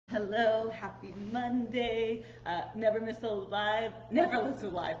Hello, happy Monday. Never miss a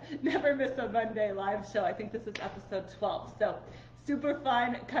Monday live show. I think this is episode 12. So super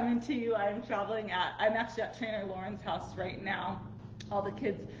fun coming to you. I'm actually at Trainer Lauren's house right now. All the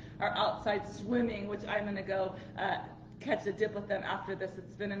kids are outside swimming, which I'm gonna go catch a dip with them after this.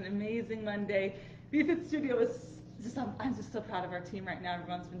 It's been an amazing Monday. VFit Studio I'm just so proud of our team right now.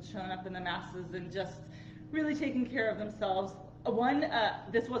 Everyone's been showing up in the masses and just really taking care of themselves.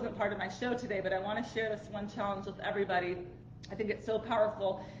 This wasn't part of my show today, but I want to share this one challenge with everybody. I think it's so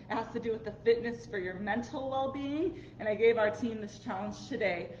powerful. It has to do with the fitness for your mental well-being, and I gave our team this challenge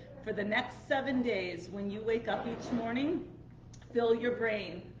today. For the next 7 days, when you wake up each morning, fill your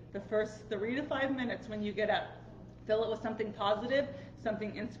brain the first 3 to 5 minutes when you get up. Fill it with something positive,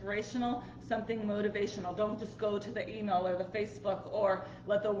 something inspirational, something motivational. Don't just go to the email or the Facebook or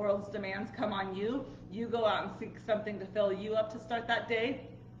let the world's demands come on you. You go out and seek something to fill you up to start that day.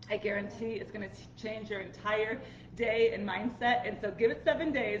 I guarantee it's going to change your entire day and mindset. And so give it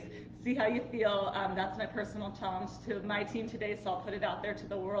 7 days, see how you feel. That's my personal challenge to my team today, so I'll put it out there to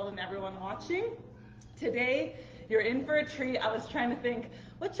the world and everyone watching. Today, you're in for a treat. I was trying to think,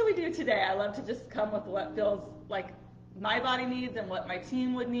 what should we do today? I love to just come with what feels like my body needs and what my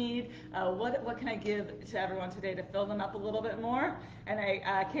team would need. What can I give to everyone today to fill them up a little bit more? And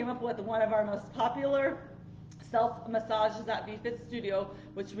I came up with one of our most popular self-massages at VFit Studio,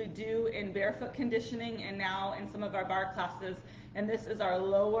 which we do in barefoot conditioning and now in some of our bar classes. And this is our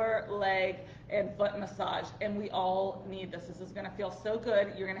lower leg and foot massage. And we all need this. This is gonna feel so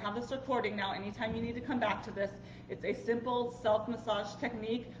good. You're gonna have this recording now anytime you need to come back to this. It's a simple self-massage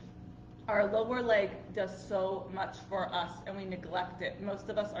technique. Our lower leg does so much for us and we neglect it. Most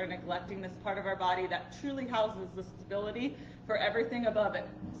of us are neglecting this part of our body that truly houses the stability for everything above it.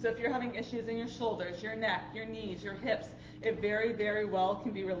 So if you're having issues in your shoulders, your neck, your knees, your hips, it very, very well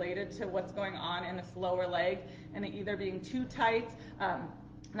can be related to what's going on in this lower leg, and it either being too tight,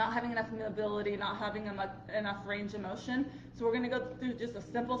 not having enough mobility, not having enough range of motion. So we're gonna go through just a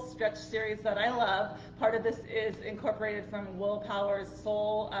simple stretch series that I love. Part of this is incorporated from Will Power's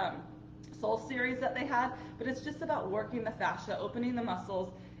Soul series that they had, but it's just about working the fascia, opening the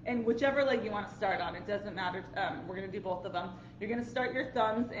muscles, and whichever leg you want to start on, it doesn't matter. We're going to do both of them. You're going to start your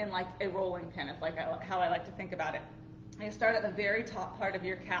thumbs in like a rolling pin, it's like how I like to think about it. And you start at the very top part of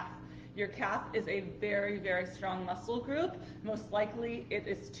your calf. Your calf is a very, very strong muscle group. Most likely it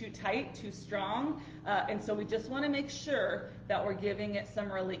is too tight, too strong, and so we just want to make sure that we're giving it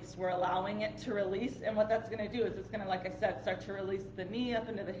some release. We're allowing it to release, and what that's going to do is it's going to, like I said, start to release the knee up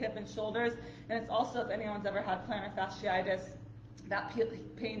into the hip and shoulders, and it's also, if anyone's ever had plantar fasciitis, that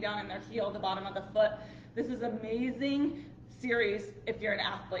pain down in their heel, the bottom of the foot, this is amazing series if you're an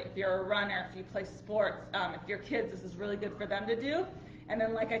athlete, if you're a runner, if you play sports, if you're kids, this is really good for them to do. And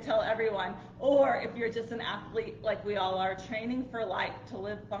then, like I tell everyone, or if you're just an athlete like we all are, training for life, to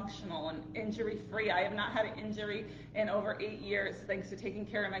live functional and injury-free. I have not had an injury in over 8 years thanks to taking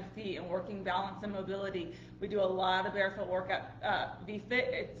care of my feet and working balance and mobility. We do a lot of barefoot work at VFit.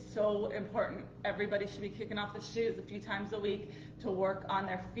 It's so important. Everybody should be kicking off the shoes a few times a week to work on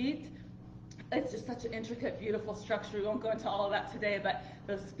their feet. It's just such an intricate, beautiful structure. We won't go into all of that today, but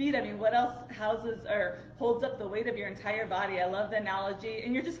those feet, I mean, what else houses or holds up the weight of your entire body? I love the analogy.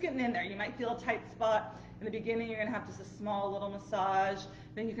 And you're just getting in there. You might feel a tight spot. In the beginning, you're gonna have just a small little massage.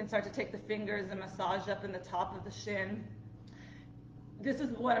 Then you can start to take the fingers and massage up in the top of the shin. This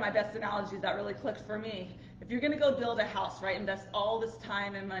is one of my best analogies that really clicked for me. If you're gonna go build a house, right, invest all this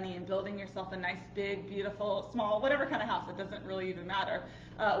time and money in building yourself a nice, big, beautiful, small, whatever kind of house, it doesn't really even matter.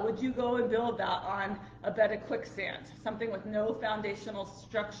 Would you go and build that on a bed of quicksand, something with no foundational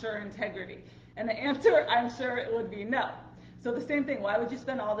structure or integrity? And the answer, I'm sure it would be no. So the same thing, why would you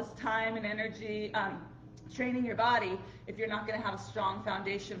spend all this time and energy training your body if you're not gonna have a strong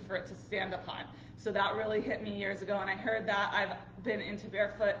foundation for it to stand upon? So that really hit me years ago, and I heard that. I've been into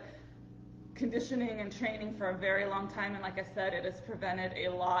barefoot conditioning and training for a very long time, and like I said, it has prevented a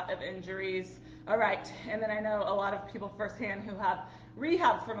lot of injuries. All right, and then I know a lot of people firsthand who have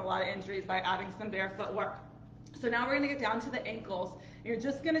rehabbed from a lot of injuries by adding some barefoot work. So now we're gonna get down to the ankles. You're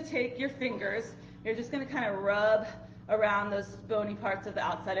just gonna take your fingers, you're just gonna kind of rub around those bony parts of the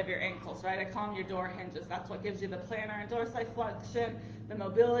outside of your ankles, right? I call them your door hinges. That's what gives you the plantar and dorsiflexion, the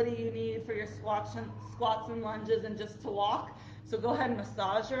mobility you need for your squats and lunges and just to walk. So go ahead and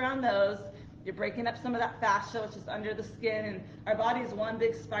massage around those. You're breaking up some of that fascia, which is under the skin, and our body is one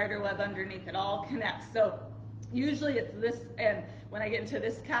big spider web underneath. It all connects. So usually it's this, and when I get into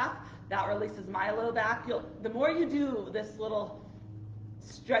this calf, that releases my low back. The more you do this little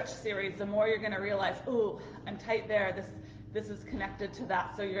stretch series, the more you're gonna realize, ooh, I'm tight there. this is connected to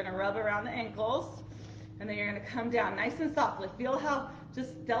that. So you're gonna rub around the ankles, and then you're gonna come down nice and softly. Feel how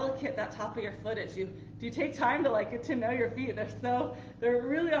just delicate that top of your foot is. Do you take time to like get to know your feet? They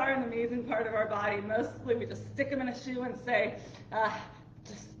really are an amazing part of our body. Mostly we just stick them in a shoe and say,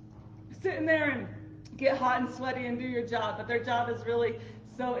 just sit in there and get hot and sweaty and do your job. But their job is really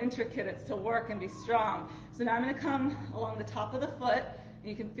so intricate. It's to work and be strong. So now I'm gonna come along the top of the foot. And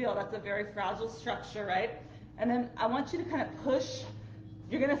you can feel that's a very fragile structure, right? And then I want you to kind of push.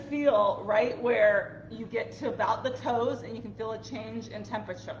 You're gonna feel right where you get to about the toes, and you can feel a change in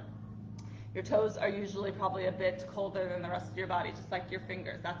temperature. Your toes are usually probably a bit colder than the rest of your body, just like your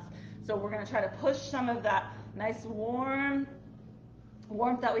fingers. So we're gonna try to push some of that nice warmth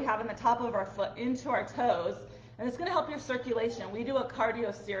that we have in the top of our foot into our toes, and it's gonna help your circulation. We do a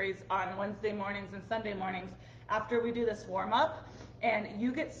cardio series on Wednesday mornings and Sunday mornings after we do this warm up, and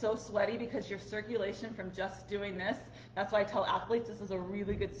you get so sweaty because your circulation from just doing this. That's why I tell athletes this is a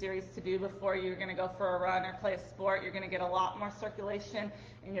really good series to do before you're gonna go for a run or play a sport. You're gonna get a lot more circulation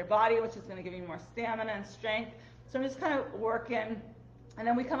in your body, which is gonna give you more stamina and strength. So I'm just kind of working, and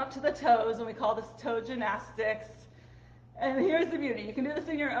then we come up to the toes, and we call this toe gymnastics. And here's the beauty: you can do this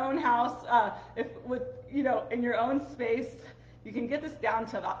in your own house, in your own space. You can get this down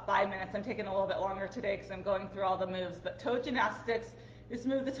to about 5 minutes. I'm taking a little bit longer today because I'm going through all the moves. But toe gymnastics, just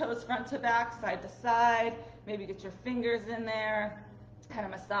move the toes front to back, side to side. Maybe get your fingers in there, kind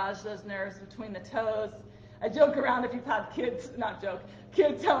of massage those nerves between the toes. I joke around if you've had kids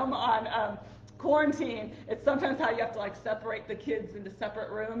home on quarantine. It's sometimes how you have to like separate the kids into separate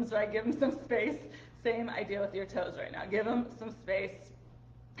rooms, right? Give them some space. Same idea with your toes right now. Give them some space.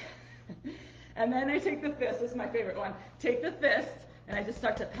 And then I take the fist. This is my favorite one. Take the fist, and I just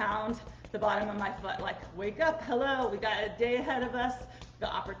start to pound the bottom of my foot. Like, wake up, hello, we got a day ahead of us, the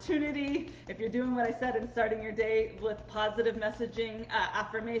opportunity. If you're doing what I said and starting your day with positive messaging,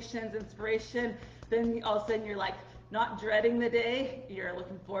 affirmations, inspiration, then all of a sudden you're like not dreading the day, you're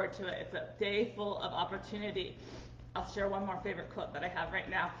looking forward to it. It's a day full of opportunity. I'll share one more favorite quote that I have right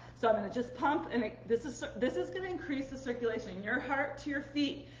now. So I'm gonna just pump, and this is gonna increase the circulation, your heart to your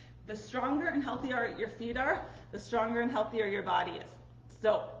feet. The stronger and healthier your feet are, the stronger and healthier your body is.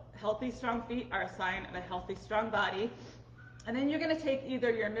 So healthy, strong feet are a sign of a healthy, strong body. And then you're gonna take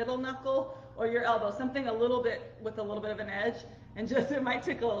either your middle knuckle or your elbow, something with a little bit of an edge, and just, it might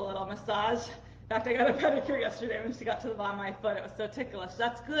tickle a little, massage. In fact, I got a pedicure yesterday when she got to the bottom of my foot. It was so ticklish.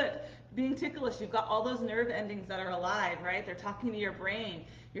 That's good. Being ticklish, you've got all those nerve endings that are alive, right? They're talking to your brain.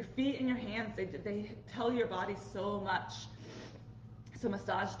 Your feet and your hands, they tell your body so much. So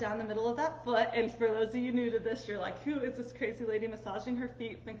massage down the middle of that foot. And for those of you new to this, you're like, who is this crazy lady massaging her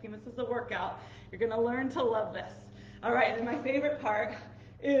feet thinking this is a workout? You're gonna learn to love this. All right, and my favorite part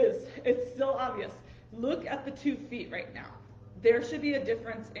is, it's still obvious. Look at the 2 feet right now. There should be a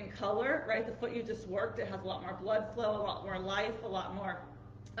difference in color, right? The foot you just worked, it has a lot more blood flow, a lot more life, a lot more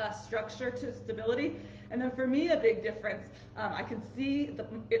structure to stability. And then for me, a big difference, I can see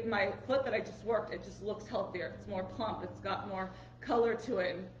my foot that I just worked, it just looks healthier. It's more plump, it's got more color to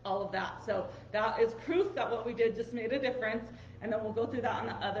it and all of that. So that is proof that what we did just made a difference. And then we'll go through that on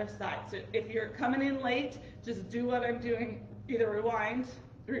the other side. So if you're coming in late, just do what I'm doing. Either rewind,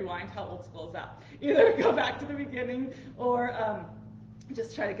 how old school is that? Either go back to the beginning or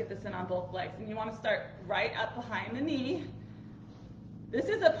just try to get this in on both legs. And you want to start right up behind the knee. This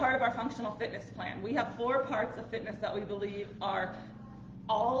is a part of our functional fitness plan. We have 4 parts of fitness that we believe are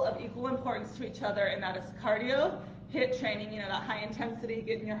all of equal importance to each other, and that is cardio, HIIT training, that high intensity,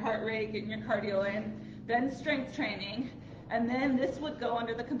 getting your heart rate, getting your cardio in, then strength training, and then this would go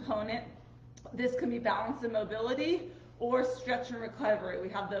under the component. This can be balance and mobility or stretch and recovery. We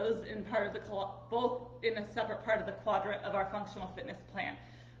have those in both in a separate part of the quadrant of our functional fitness plan.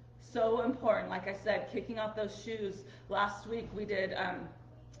 So important, like I said, kicking off those shoes. Last week we did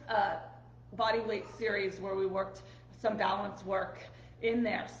a body weight series where we worked some balance work in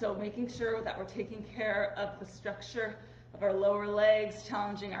there. So making sure that we're taking care of the structure of our lower legs,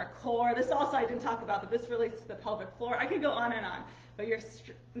 challenging our core. This also I didn't talk about, but this relates to the pelvic floor. I could go on and on, but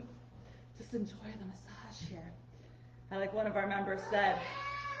just enjoy the massage here. I like one of our members said,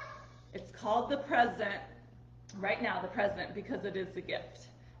 it's called the present, right now, the present, because it is the gift.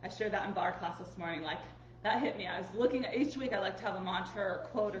 I shared that in bar class this morning. Like, that hit me. I was looking at each week, I like to have a mantra or a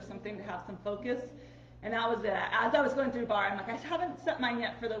quote or something to have some focus. And that was it. As I was going through bar, I'm like, I haven't set mine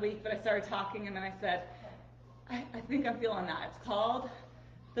yet for the week, but I started talking, and then I said, I think I'm feeling that. It's called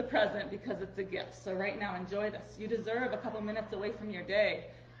the present because it's a gift. So right now, enjoy this. You deserve a couple minutes away from your day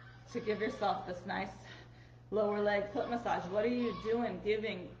to give yourself this nice lower leg foot massage. What are you doing,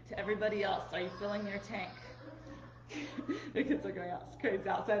 giving to everybody else? Are you filling your tank? The kids are going crazy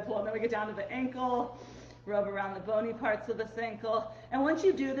outside pool. And then we get down to the ankle, rub around the bony parts of this ankle. And once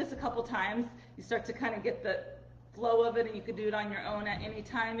you do this a couple times, you start to kind of get the flow of it, and you can do it on your own at any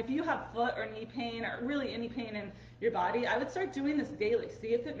time. If you have foot or knee pain or really any pain in your body, I would start doing this daily.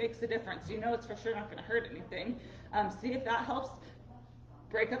 See if it makes a difference. You know it's for sure not going to hurt anything. See if that helps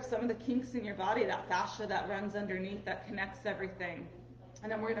break up some of the kinks in your body, that fascia that runs underneath, that connects everything.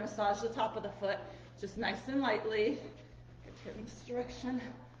 And then we're going to massage the top of the foot just nice and lightly. Get in this direction.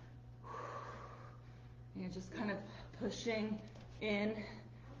 And you're just kind of pushing in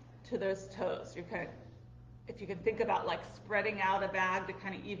to those toes. You're kind of, if you can think about like spreading out a bag to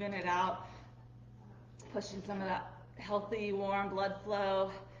kind of even it out, pushing some of that healthy, warm blood flow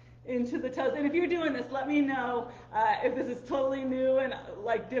into the toes. And if you're doing this, let me know if this is totally new and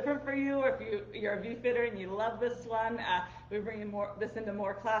like different for you, or if you're a VFitter and you love this one. We're bringing this into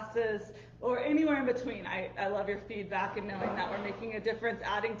more classes or anywhere in between. I love your feedback and knowing that we're making a difference,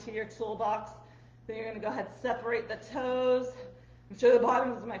 adding to your toolbox. Then you're going to go ahead and separate the toes. I'm sure the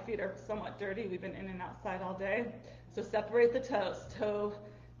bottoms of my feet are somewhat dirty. We've been in and outside all day. So separate the toes, toe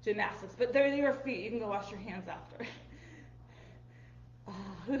gymnastics. But they're your feet. You can go wash your hands after.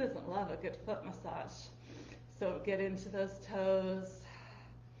 Who doesn't love a good foot massage? So get into those toes.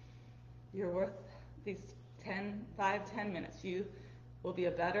 You're worth these 5-10 minutes. You will be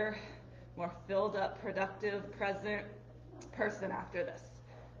a better, more filled up, productive, present person after this.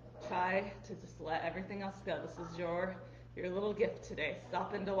 Try to just let everything else go. This is your little gift today.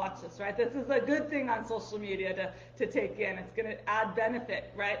 Stop in to watch this, right? This is a good thing on social media to take in. It's going to add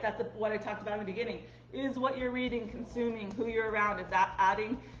benefit, right? That's what I talked about in the beginning. Is what you're reading, consuming, who you're around, is that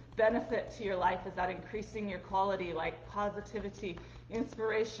adding benefit to your life? Is that increasing your quality, like positivity,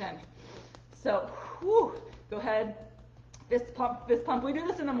 inspiration? So, go ahead. Fist pump, fist pump. We do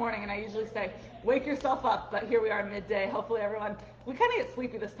this in the morning, and I usually say, wake yourself up, but here we are midday. Hopefully everyone, we kind of get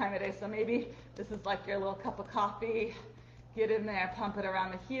sleepy this time of day, so maybe this is like your little cup of coffee. Get in there, pump it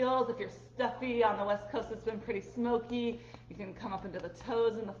around the heels. If you're stuffy on the West Coast, it's been pretty smoky. You can come up into the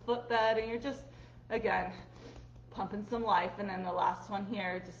toes and the footbed, and you're just, again, pumping some life. And then the last one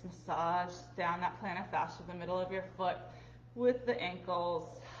here, just massage down that plantar fascia, the middle of your foot with the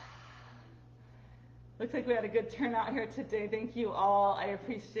ankles. Looks like we had a good turnout here today. Thank you all. I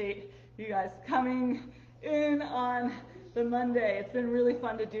appreciate you guys coming in on the Monday. It's been really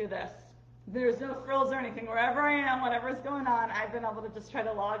fun to do this. There's no frills or anything. Wherever I am, whatever's going on, I've been able to just try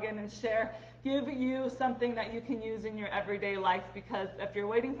to log in and share, give you something that you can use in your everyday life, because if you're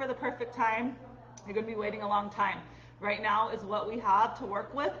waiting for the perfect time, you're going to be waiting a long time. Right now is what we have to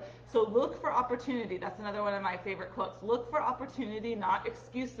work with. So look for opportunity. That's another one of my favorite quotes. Look for opportunity, not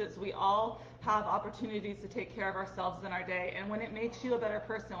excuses. We all have opportunities to take care of ourselves in our day. And when it makes you a better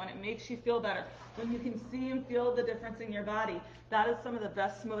person, when it makes you feel better, when you can see and feel the difference in your body, that is some of the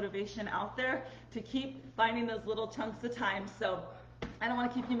best motivation out there to keep finding those little chunks of time. So I don't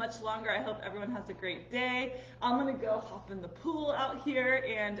want to keep you much longer. I hope everyone has a great day. I'm going to go hop in the pool out here,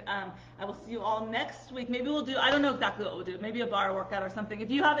 and I will see you all next week. Maybe we'll do, I don't know exactly what we'll do, maybe a bar workout or something. If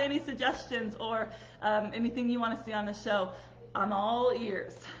you have any suggestions or anything you want to see on the show, I'm all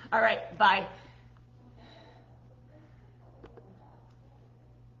ears. All right, bye.